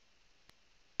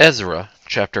Ezra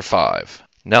Chapter 5.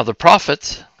 Now the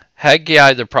prophets,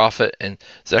 Haggai the prophet and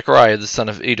Zechariah the son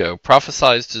of Iddo,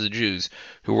 prophesied to the Jews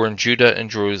who were in Judah and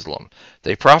Jerusalem.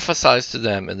 They prophesied to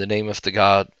them in the name of the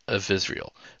God of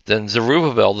Israel. Then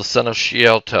Zerubbabel the son of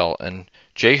Shealtiel and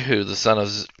Jehu the son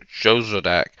of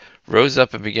Jozadak rose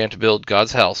up and began to build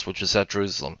God's house which is at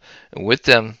Jerusalem, and with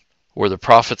them were the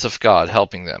prophets of God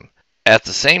helping them. At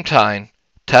the same time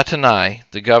Tattenai,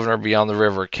 the governor beyond the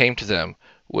river, came to them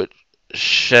with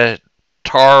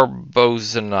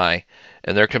Shetarbozani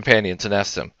and their companions, and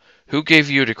asked them, "Who gave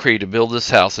you a decree to build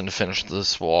this house and to finish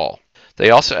this wall?" They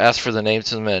also asked for the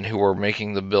names of the men who were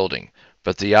making the building.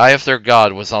 But the eye of their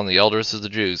God was on the elders of the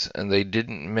Jews, and they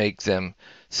didn't make them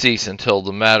cease until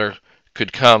the matter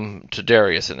could come to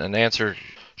Darius, and an answer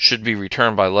should be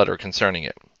returned by letter concerning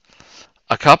it.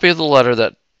 A copy of the letter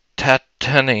that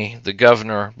Tattenai, the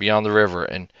governor beyond the river,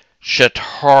 and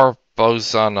Shetarbozani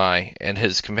and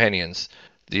his companions,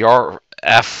 the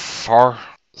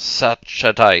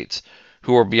Apharsachitites,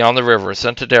 who were beyond the river,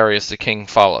 sent to Darius the king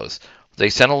follows. They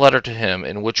sent a letter to him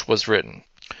in which was written,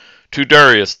 "To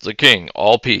Darius the king,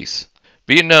 all peace.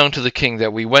 Be it known to the king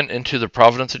that we went into the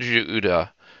province of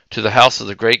Judah to the house of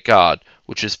the great God,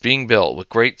 which is being built with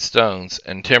great stones,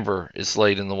 and timber is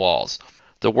laid in the walls.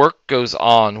 The work goes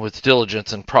on with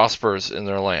diligence and prospers in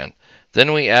their land.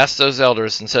 Then we asked those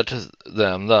elders and said to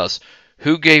them thus,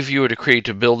 Who gave you a decree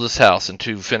to build this house and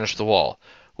to finish the wall?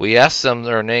 We asked them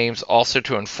their names also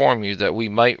to inform you that we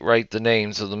might write the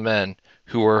names of the men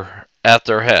who were at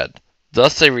their head.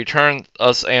 Thus they returned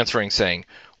us answering, saying,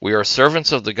 We are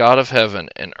servants of the God of heaven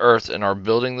and earth, and are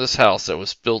building this house that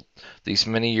was built these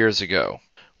many years ago,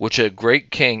 which a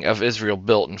great king of Israel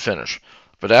built and finished.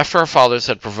 But after our fathers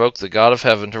had provoked the God of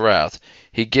heaven to wrath,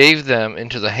 he gave them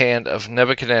into the hand of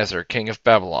Nebuchadnezzar, king of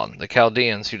Babylon, the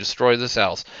Chaldeans, who destroyed this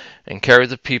house and carried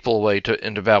the people away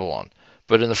into Babylon.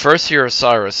 But in the first year of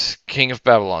Cyrus, king of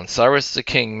Babylon, Cyrus the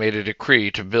king made a decree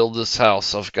to build this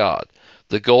house of God.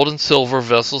 The gold and silver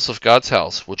vessels of God's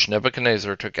house, which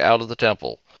Nebuchadnezzar took out of the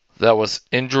temple that was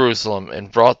in Jerusalem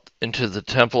and brought into the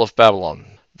temple of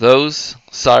Babylon, those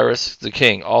Cyrus the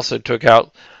king also took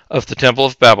out of the temple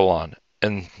of Babylon,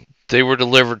 and they were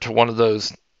delivered to one of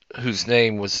those whose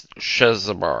name was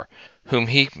Sheshbazzar, whom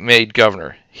he made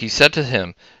governor. He said to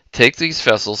him, Take these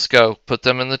vessels, go, put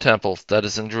them in the temple that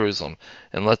is in Jerusalem,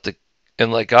 and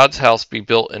let God's house be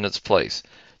built in its place.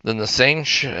 Then the same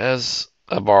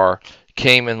Sheshbazzar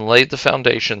came and laid the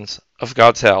foundations of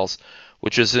God's house,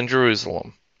 which is in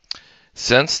Jerusalem.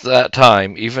 Since that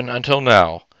time, even until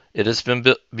now, it has been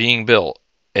being built,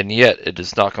 and yet it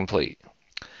is not complete.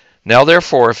 Now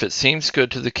therefore, if it seems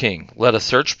good to the king, let a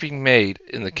search be made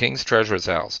in the king's treasurer's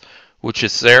house, which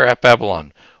is there at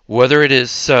Babylon, whether it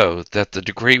is so that the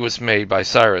decree was made by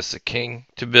Cyrus the king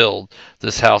to build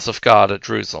this house of God at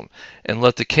Jerusalem, and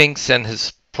let the king send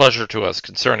his pleasure to us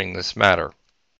concerning this matter.